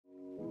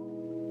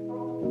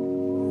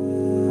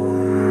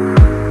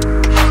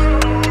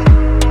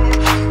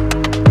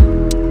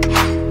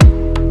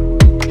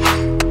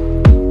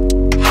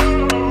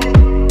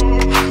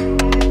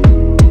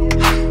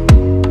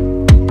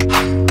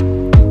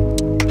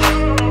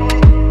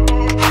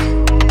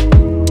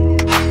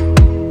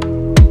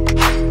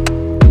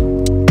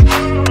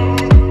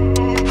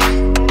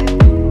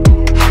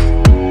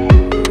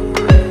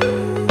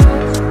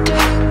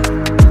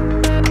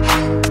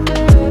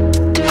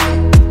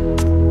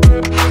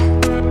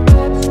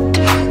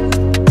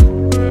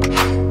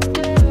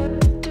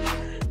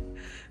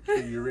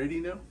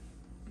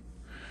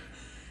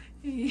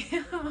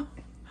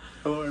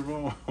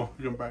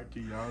Welcome back to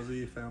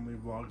Yazzie Family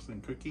Vlogs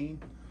and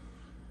Cooking.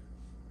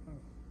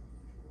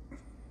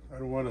 I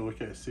don't want to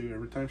look at Sue.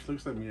 Every time she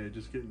looks at me, I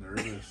just get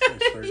nervous.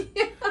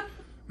 Yeah.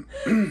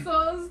 So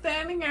I'm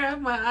standing here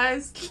with my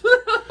eyes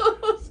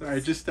closed. So I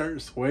just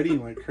start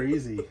sweating like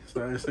crazy.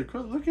 So I said,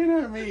 quit looking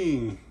at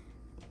me.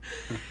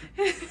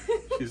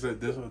 She said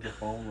this with the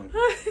phone.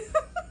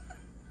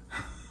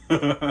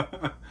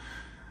 Like...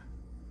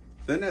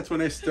 Then that's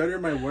when I stutter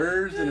my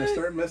words and I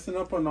start messing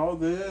up on all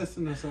this.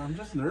 And I said, I'm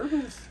just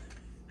nervous.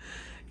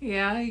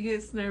 Yeah, he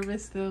gets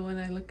nervous though when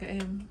I look at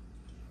him.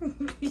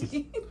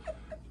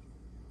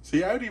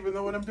 See, I don't even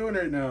know what I'm doing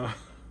right now.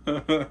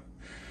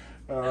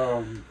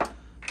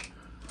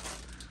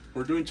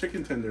 We're doing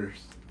chicken tenders.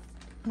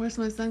 Where's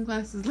my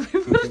sunglasses?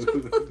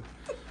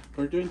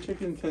 We're doing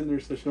chicken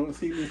tenders so she don't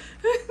see me.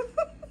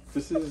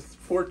 This is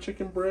 4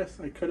 chicken breasts.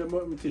 I cut them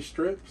up into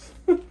strips.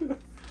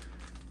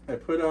 I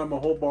put a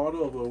whole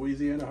bottle of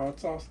Louisiana hot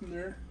sauce in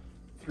there.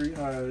 2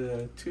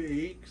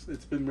 eggs.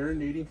 It's been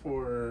marinating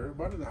for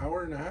about an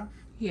hour and a half.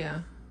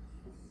 Yeah.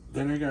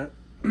 Then I got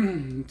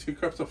 2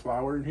 cups of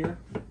flour in here.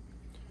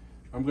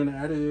 I'm going to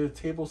add a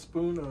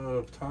tablespoon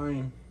of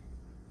thyme.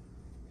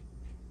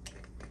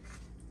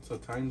 So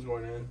thyme's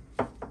going in.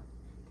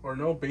 Or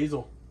no,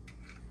 basil.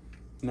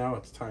 Now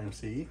it's thyme,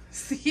 see?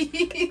 See,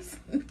 he's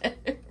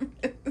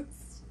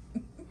nervous.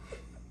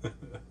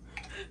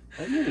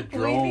 I need a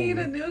drone. We need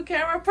a new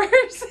camera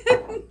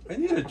person. I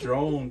need a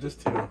drone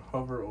just to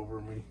hover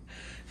over me.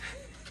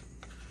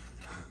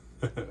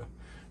 Then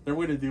we're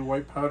going to do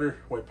white powder.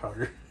 White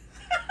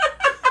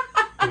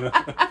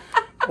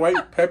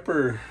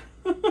pepper.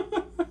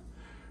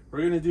 We're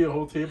going to do a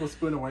whole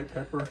tablespoon of white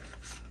pepper.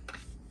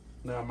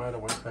 Now I'm out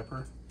of white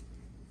pepper.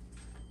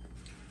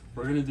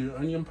 We're going to do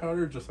onion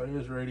powder.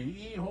 Josiah's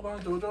ready. Hold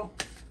on, Jojo.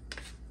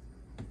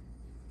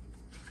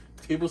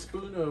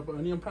 Tablespoon of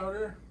onion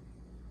powder.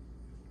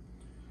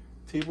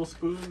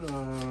 Tablespoon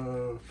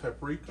of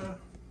paprika.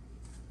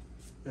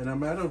 And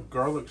I'm out of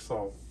garlic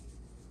salt.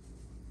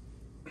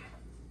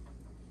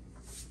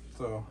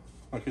 So,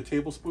 like a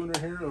tablespoon right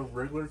here of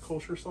regular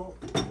kosher salt.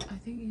 I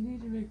think you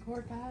need to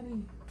report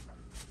Daddy.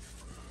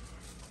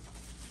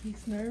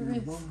 He's nervous.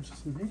 Your mom's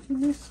just making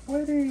me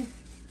sweaty.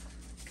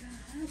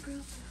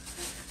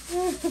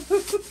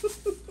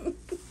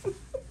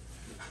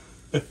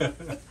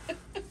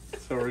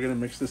 So we're gonna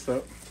mix this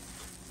up.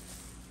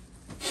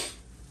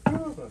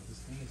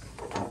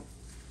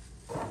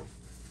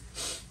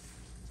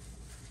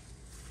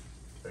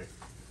 Okay,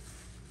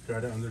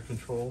 got it under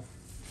control.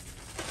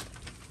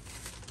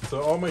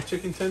 So all my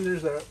chicken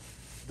tenders,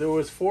 there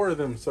was 4 of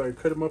them, so I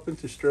cut them up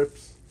into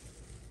strips.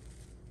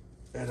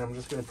 And I'm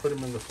just going to put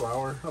them in the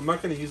flour. I'm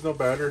not going to use no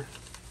batter.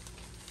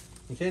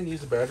 You can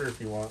use a batter if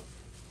you want.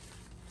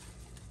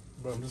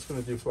 But I'm just going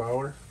to do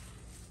flour.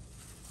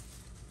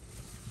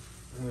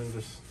 And then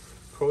just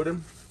coat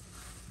them.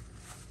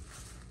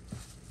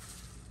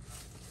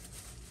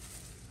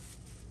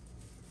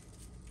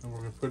 And we're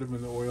going to put them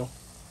in the oil.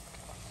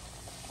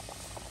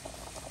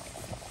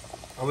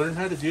 I learned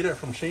how to do that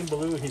from Shane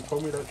Ballou. He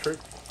told me that trick.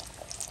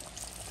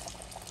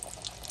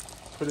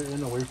 Put it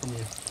in away from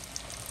you.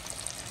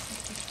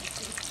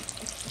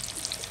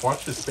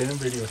 Watch the spam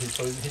video. He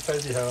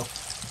tells you how.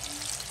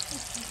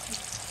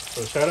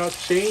 So shout out to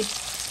Shane.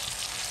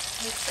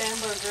 The spam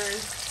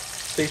burgers.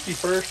 Safety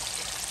first.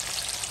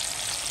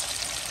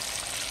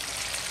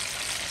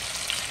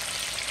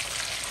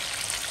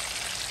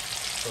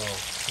 So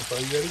that's all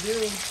you gotta do.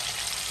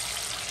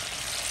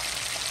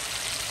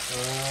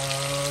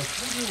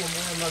 Can I do one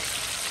more? I'm not.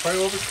 If I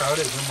overcrowd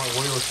it, then my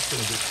oil is just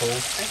gonna get cold.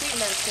 I think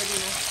that's good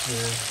enough.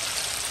 Yeah.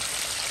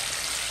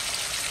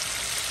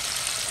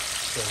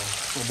 So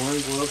we're wearing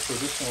gloves for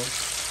this one.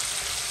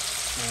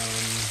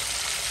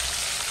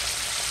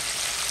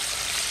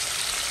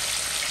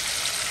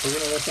 We're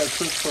gonna let that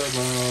cook for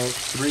about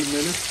 3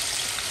 minutes,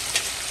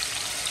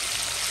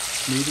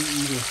 maybe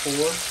even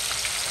 4.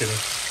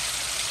 Kidding.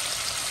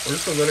 We're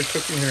just gonna let it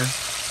cook in here.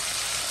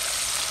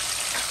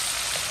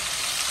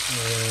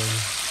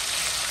 And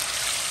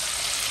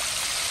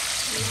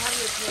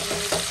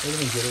we're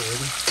gonna get it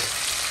ready.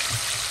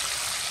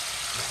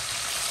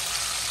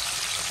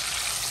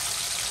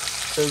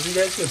 So as you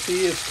guys can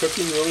see, it's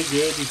cooking really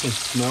good. You can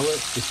smell it.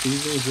 The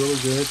seasoning is really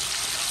good.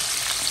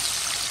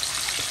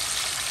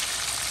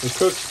 It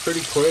cooks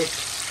pretty quick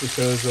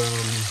because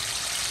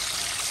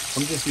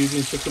I'm just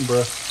using chicken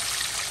breast.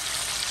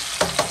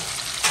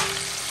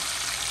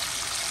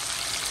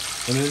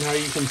 And then how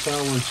you can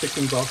tell when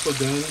chicken's also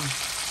done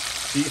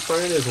deep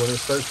frying is when it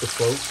starts to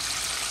float.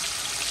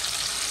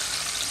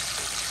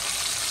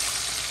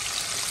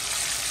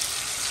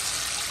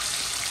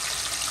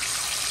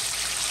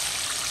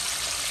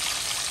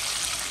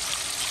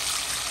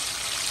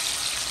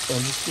 So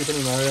I'm just keeping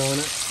an eye on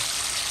it.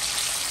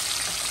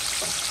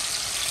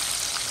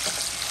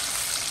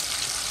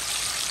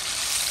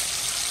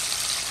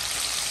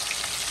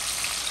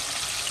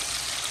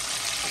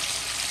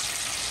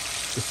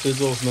 The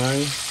sizzle's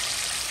nice.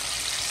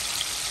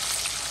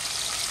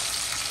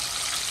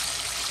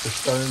 It's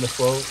starting to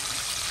float.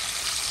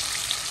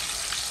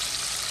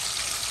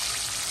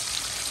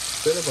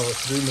 It's been about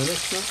 3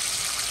 minutes now.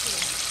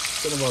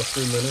 It's been about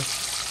 3 minutes.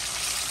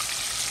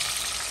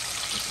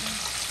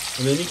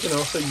 And then you can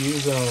also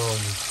use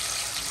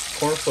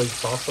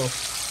cornflakes also.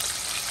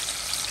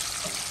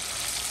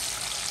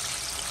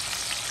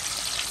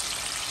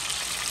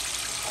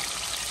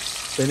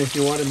 Then if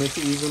you want to make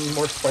it even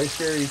more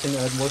spicier, you can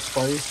add more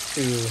spice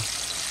to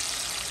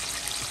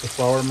the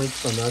flour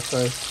mix on that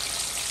side.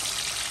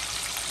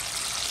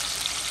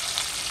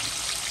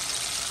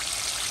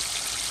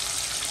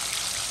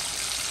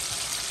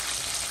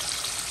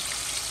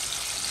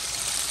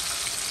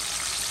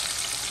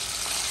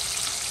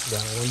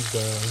 That one's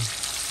done.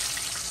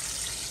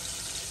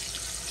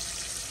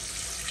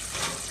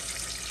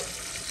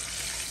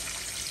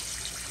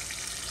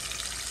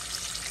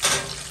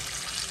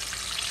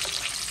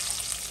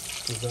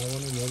 Give that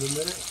one another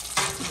minute.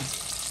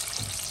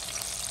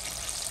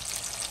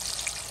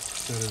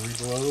 Gotta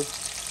reload.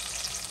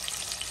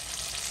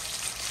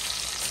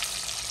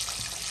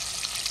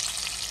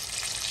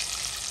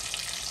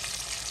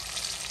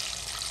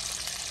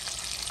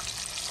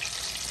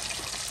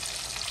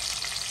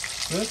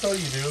 And that's all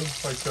you do.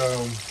 Like,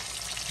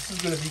 this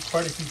is gonna be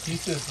quite a few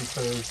pieces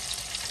because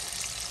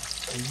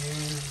I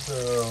used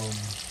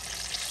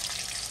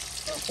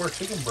about 4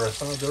 chicken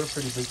breasts. Huh? They were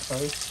pretty big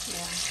size.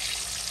 Yeah.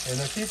 And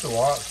it feeds a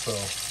lot, so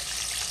this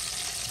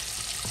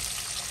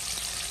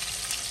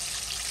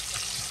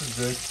is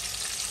good.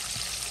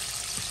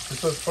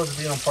 This was supposed to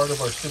be on part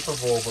of our Super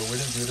Bowl, but we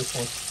didn't do this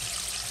one.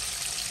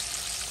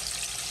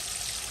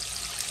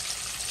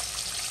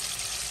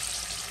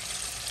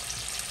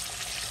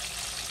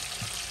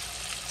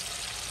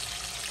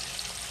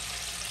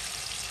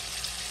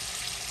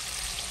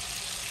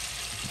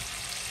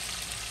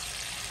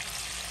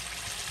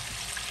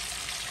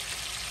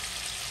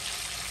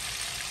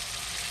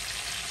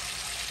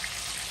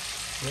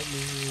 Let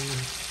me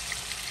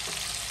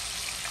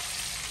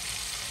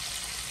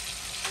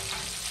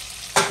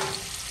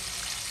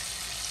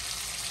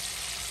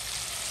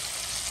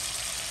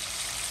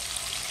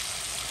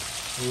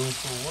room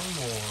for one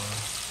more.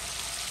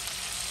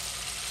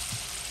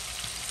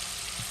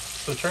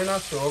 So try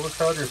not to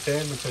overcrowd your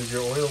pan because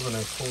your oil's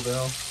gonna cool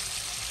down.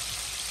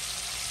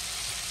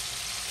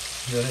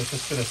 Then it's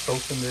just gonna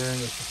soak in there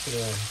and it's just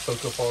gonna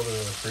soak up all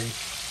the grease.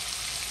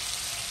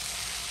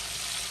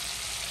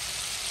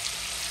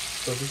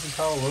 So this is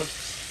how it looks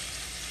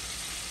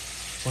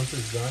once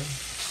it's done.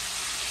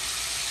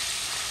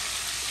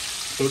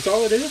 So that's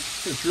all it is.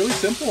 It's really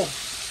simple.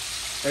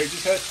 I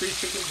just had 3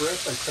 chicken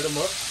breasts. I cut them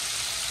up.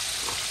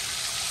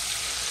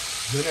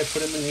 Then I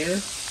put them in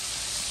here.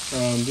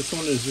 This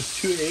one is just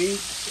 2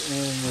 eggs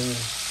and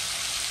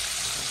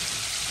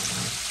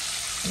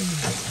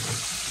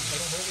I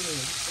don't have any.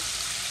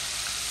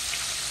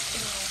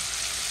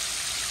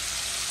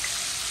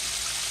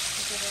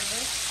 Is it in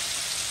there?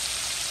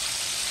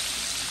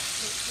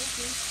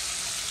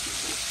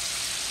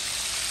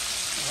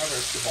 I have an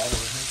extra bottle in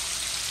here.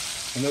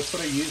 And that's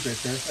what I used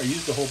right there. I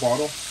used the whole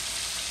bottle.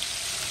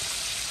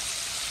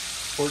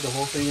 Poured the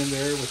whole thing in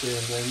there with it,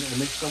 and then I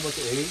mixed them with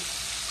the eggs.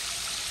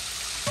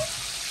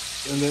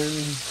 And then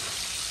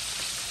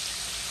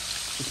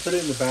just put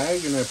it in the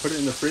bag, and I put it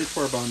in the fridge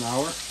for about an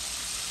hour.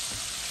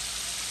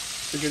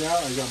 Took it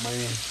out, I got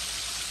my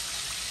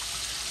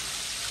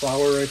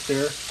flour right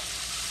there.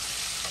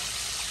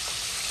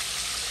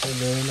 And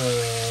then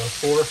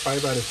 4 or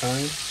 5 at a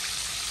time.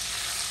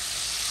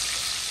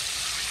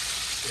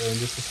 And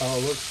this is how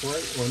it looks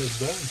right when it's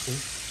done. See?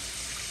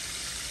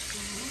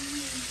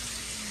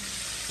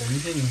 And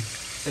you can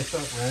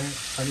ketchup, ranch,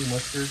 honey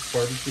mustard,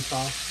 barbecue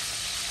sauce.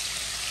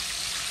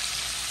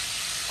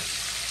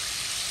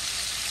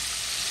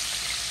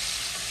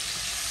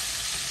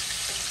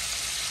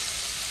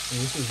 And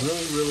this is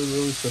really, really,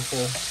 really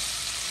simple.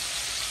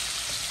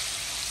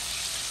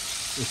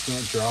 It's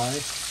not dry.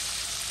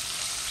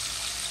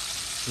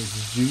 It's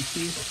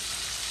juicy.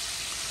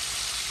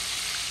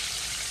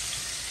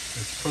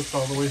 It's cooked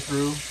all the way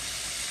through.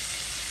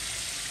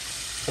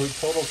 So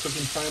total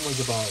cooking time was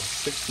about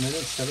 6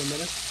 minutes, 7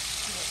 minutes.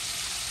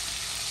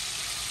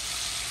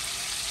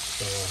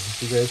 So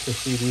as you guys can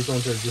see, these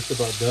ones are just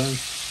about done.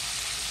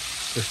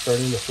 They're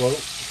starting to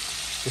float.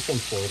 This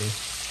one's floating.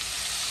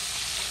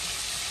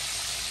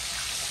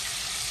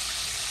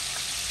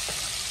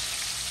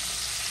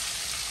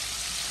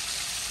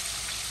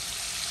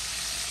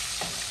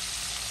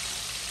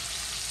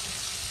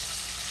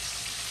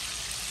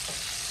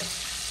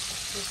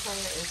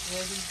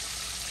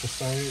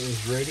 Josiah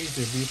is ready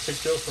to be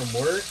picked up from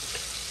work.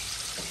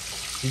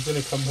 He's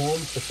gonna come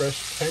home to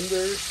fresh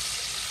tenders.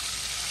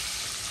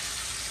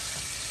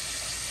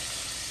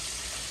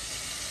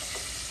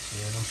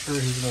 And I'm sure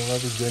he's gonna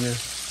love his dinner.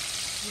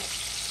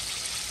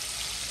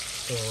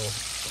 So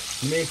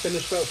you may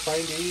finish up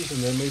frying these,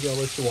 and then maybe I'll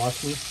let you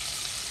watch me,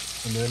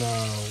 and then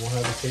we'll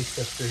have a taste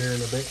tester here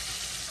in a bit.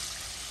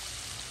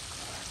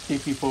 Okay,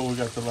 people, we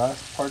got the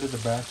last part of the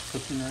batch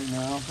cooking right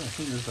now. I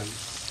think there's like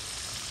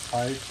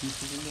 5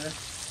 pieces in there,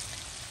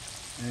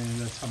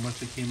 and that's how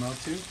much it came out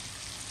to.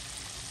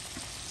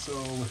 So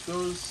with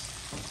those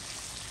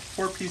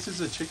 4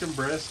 pieces of chicken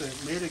breast. It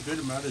made a good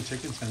amount of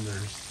chicken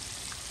tenders.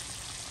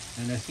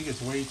 And I think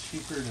it's way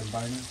cheaper than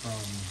buying it from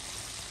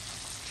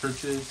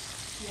Church's,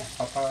 Yeah.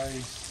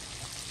 Popeyes.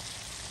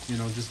 You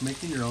know, just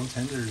making your own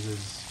tenders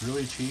is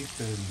really cheap.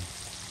 And,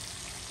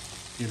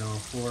 you know,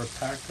 for a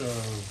pack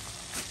of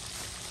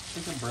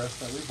chicken breast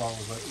that we bought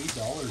was like $8,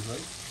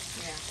 right?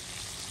 Yeah.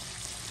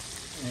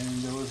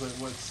 And there was like,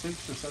 what,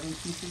 6 or 7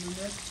 pieces in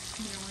there?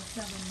 There were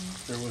 7.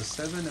 There was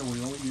 7 and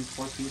we only used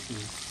 4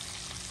 pieces.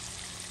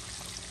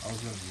 I was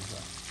going to use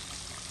that.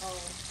 Oh.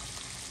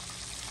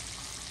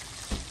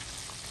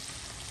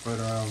 But,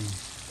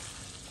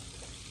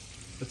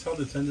 that's how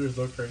the tenders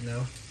look right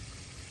now.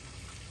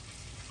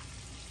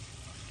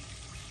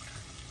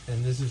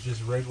 And this is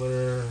just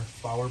regular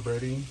flour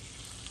breading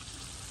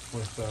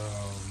with the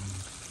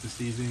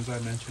seasonings I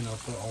mentioned. I'll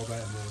put all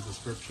that in the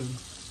description.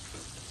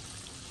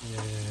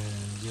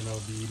 And, you know,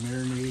 the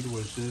marinade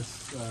was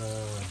just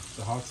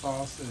the hot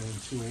sauce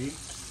and 2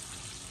 eggs.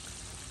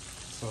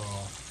 So,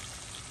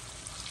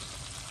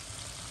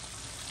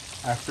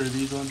 after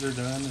these ones are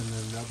done, and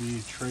then there'll be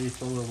a tray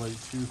full of like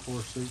 2,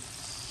 4, 6,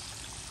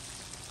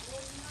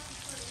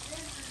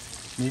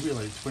 maybe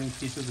like 20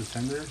 pieces of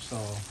tender. So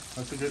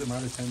that's a good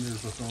amount of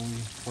tenders with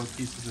only 4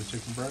 pieces of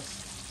chicken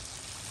breast.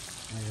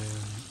 And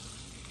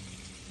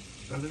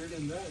other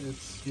than that,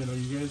 it's, you know,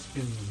 you guys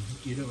can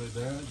eat it like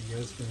that. You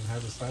guys can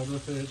have a side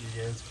with it. You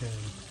guys can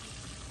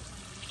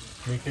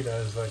make it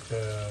as like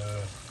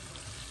a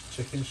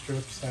chicken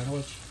strip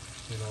sandwich.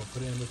 You know,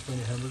 put it in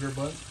between a hamburger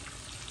bun.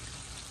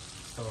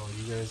 So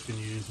you guys can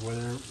use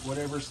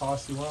whatever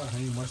sauce you want,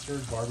 honey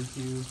mustard,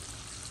 barbecue,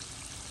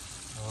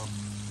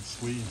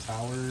 sweet and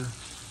sour.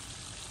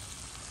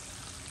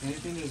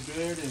 Anything is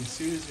good, and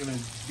Sue's gonna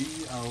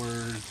be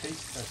our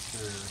taste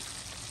tester.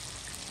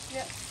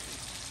 Yep.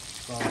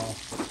 So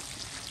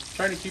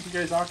trying to keep you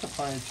guys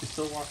occupied. She's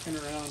still walking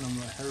around. I'm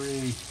like,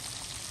 hurry.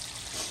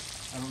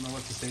 I don't know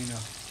what to say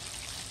now.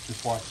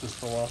 Just watch this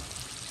for a while.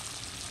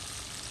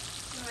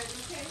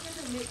 Okay,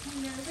 gonna make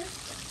me nervous.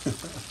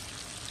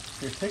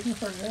 They're taking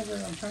forever.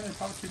 I'm trying to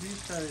talk to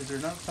these guys. They're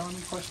not telling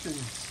me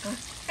questions.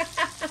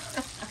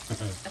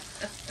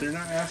 They're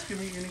not asking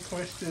me any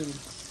questions.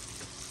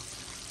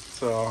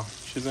 So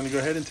she's going to go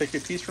ahead and take a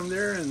piece from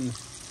there and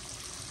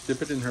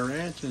dip it in her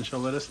ranch, and she'll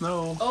let us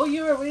know. Oh,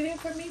 you were waiting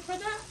for me for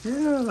that?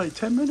 Yeah, like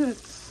 10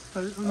 minutes.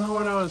 I don't know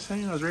what I was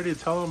saying. I was ready to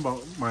tell them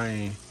about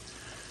my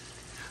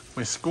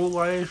school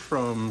life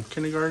from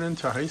kindergarten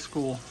to high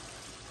school.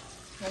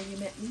 How you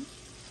met me?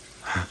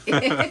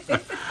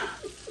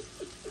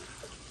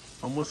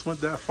 Almost went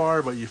that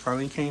far, but you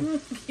finally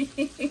came.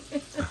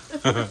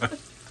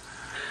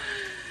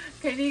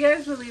 Can you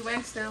guys believe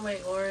I still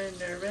make Lauren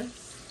nervous?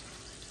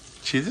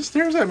 She just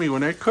stares at me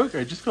when I cook.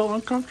 I just feel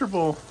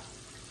uncomfortable.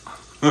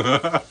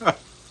 I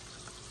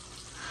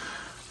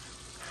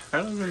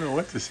don't even know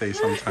what to say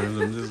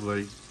sometimes. I'm just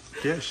like,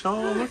 yeah,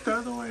 Sean, look the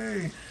other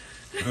way.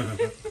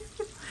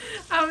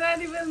 I'm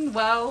not even,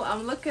 well,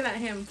 I'm looking at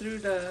him through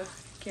the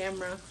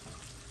camera.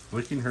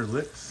 Licking her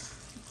lips.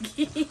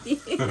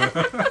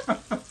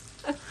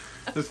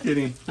 Just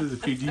kidding. This is a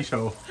PG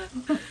show.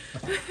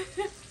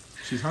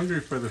 She's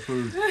hungry for the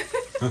food.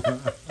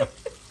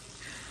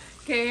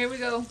 Okay, here we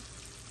go.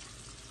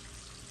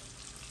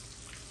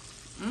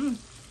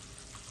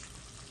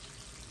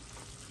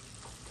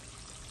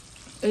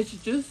 It's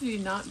juicy,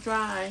 not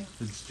dry.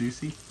 It's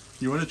juicy.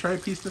 You want to try a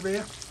piece,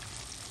 Nevaeh?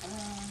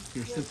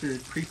 Since you're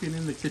creeping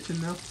in the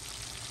kitchen now?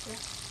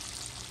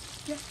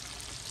 Yeah.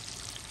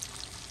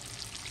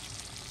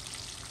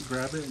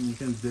 Grab it and you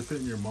can dip it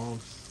in your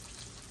mom's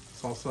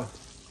salsa.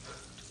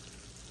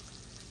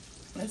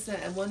 That's it.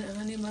 I wanted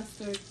honey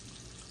mustard.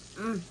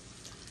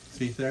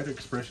 See, that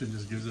expression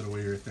just gives it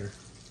away right there.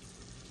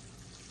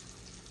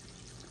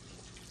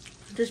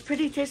 This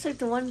pretty tastes like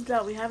the ones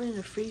that we have in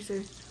the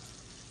freezer.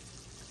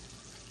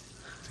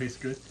 Tastes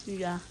good?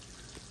 Yeah.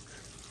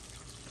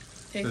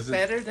 Tastes Does it-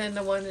 better than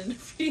the one in the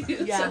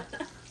freezer. Yeah.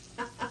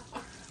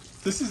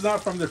 This is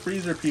not from the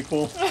freezer,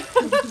 people.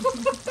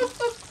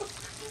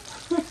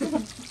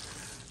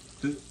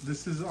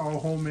 This is all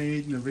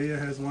homemade. Nevaeh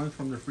has one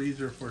from the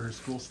freezer for her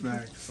school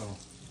snack, so.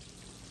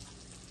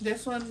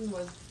 This one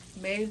was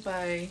made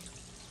by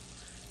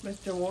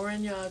Mr.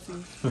 Warren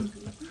Yazzie.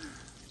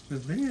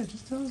 Nevaeh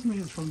just tells me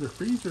it's from the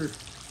freezer.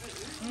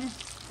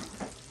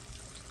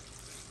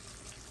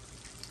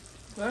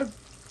 Good.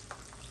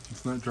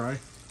 It's not dry.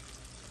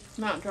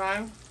 Not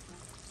dry.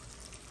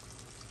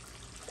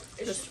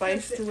 The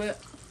spice to it.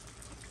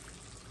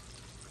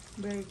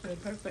 Very good.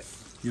 Perfect.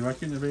 You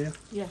like it, Nevaeh?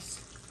 Yes.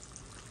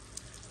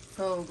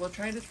 So we'll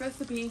try this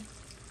recipe.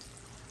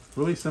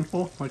 Really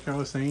simple, like I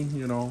was saying,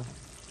 you know.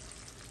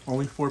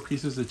 Only 4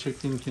 pieces of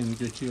chicken can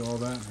get you all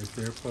that right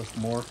there, plus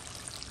more.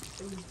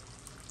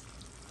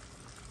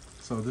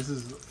 So this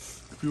is,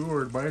 if you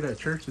were to buy it at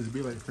church, it'd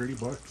be like $30.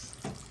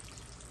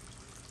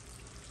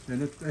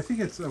 And I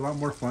think it's a lot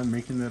more fun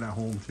making it at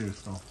home too,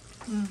 so.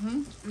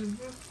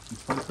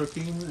 It's fun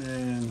cooking,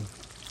 and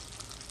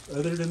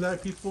other than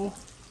that, people,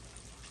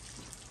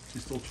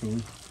 she's still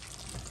chewing.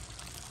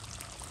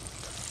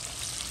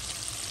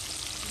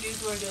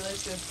 These were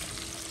delicious.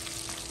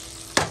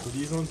 So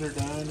these ones are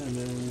done, and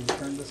then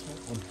turn this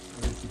one.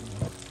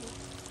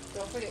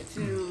 Don't forget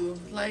to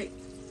like,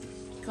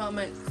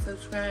 comment,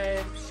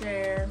 subscribe,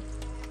 share,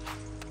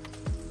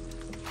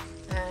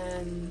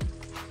 and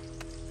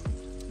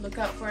look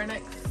out for our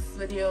next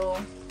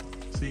video.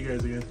 See you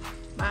guys again.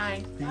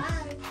 Bye. Peace.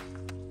 Bye.